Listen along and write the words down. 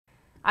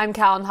I'm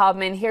Callan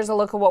Hobman. Here's a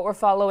look at what we're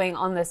following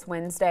on this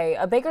Wednesday.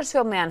 A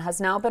Bakersfield man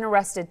has now been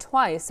arrested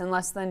twice in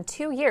less than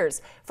 2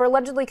 years for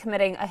allegedly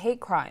committing a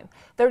hate crime.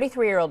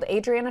 33-year-old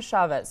Adriana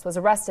Chavez was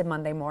arrested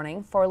Monday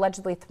morning for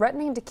allegedly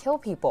threatening to kill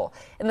people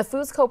in the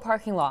Foodsco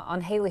parking lot on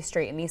Haley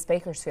Street in East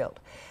Bakersfield.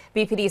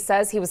 BPD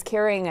says he was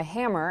carrying a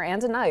hammer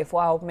and a knife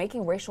while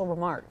making racial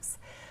remarks.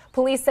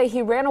 Police say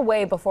he ran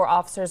away before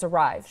officers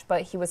arrived,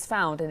 but he was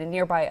found in a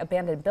nearby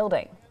abandoned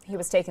building. He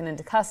was taken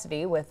into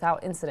custody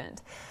without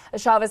incident.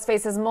 Chavez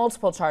faces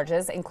multiple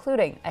charges,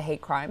 including a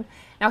hate crime.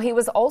 Now, he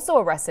was also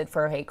arrested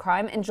for a hate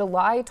crime in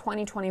July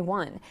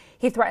 2021.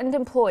 He threatened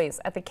employees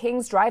at the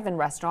King's Drive-In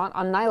restaurant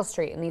on Nile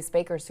Street in East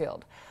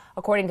Bakersfield.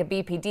 According to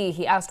BPD,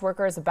 he asked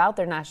workers about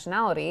their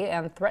nationality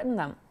and threatened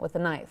them with a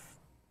knife.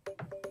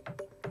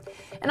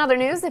 In other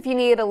news, if you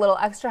need a little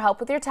extra help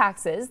with your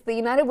taxes, the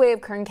United Way of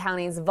Kern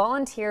County's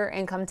Volunteer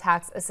Income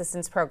Tax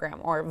Assistance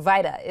Program, or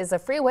VITA, is a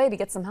free way to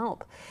get some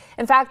help.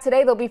 In fact,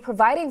 today they'll be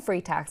providing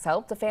free tax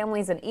help to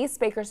families in East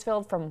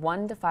Bakersfield from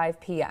 1 to 5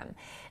 p.m.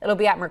 It'll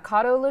be at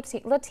Mercado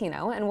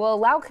Latino and will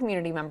allow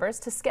community members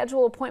to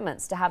schedule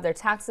appointments to have their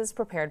taxes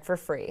prepared for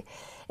free.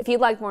 If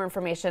you'd like more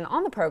information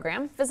on the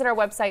program, visit our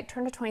website,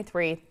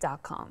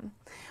 turn223.com.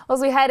 Well,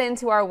 as we head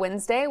into our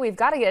Wednesday, we've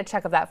got to get a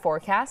check of that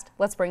forecast.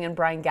 Let's bring in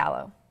Brian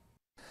Gallo.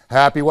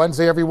 Happy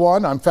Wednesday,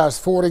 everyone. I'm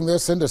fast forwarding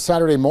this into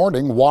Saturday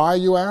morning. Why,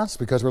 you ask?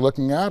 Because we're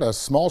looking at a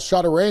small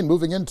shot of rain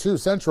moving into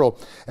central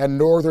and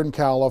northern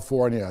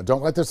California.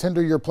 Don't let this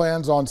hinder your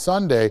plans on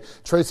Sunday.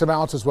 Trace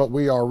amounts is what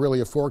we are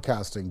really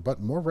forecasting,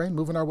 but more rain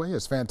moving our way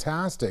is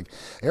fantastic.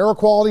 Air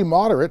quality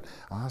moderate,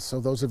 so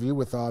those of you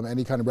with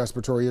any kind of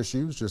respiratory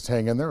issues, just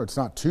hang in there. It's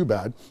not too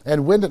bad.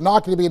 And wind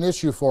not going to be an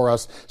issue for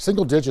us.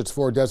 Single digits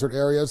for desert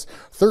areas,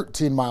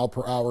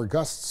 13-mile-per-hour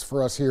gusts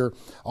for us here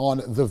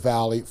on the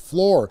valley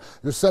floor.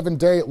 Your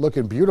 7-day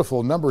looking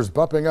beautiful. Numbers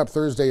bumping up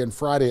Thursday and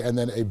Friday, and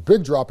then a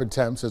big drop in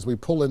temps as we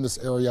pull in this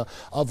area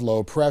of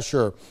low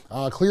pressure.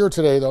 Clear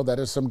today, though. That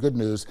is some good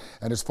news.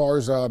 And as far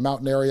as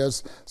mountain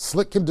areas,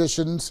 slick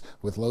conditions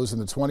with lows in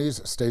the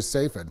 20s. Stay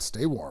safe and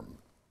stay warm.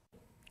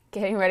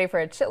 Getting ready for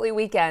a chilly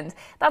weekend.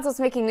 That's what's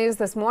making news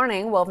this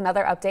morning. We'll have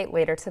another update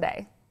later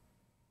today.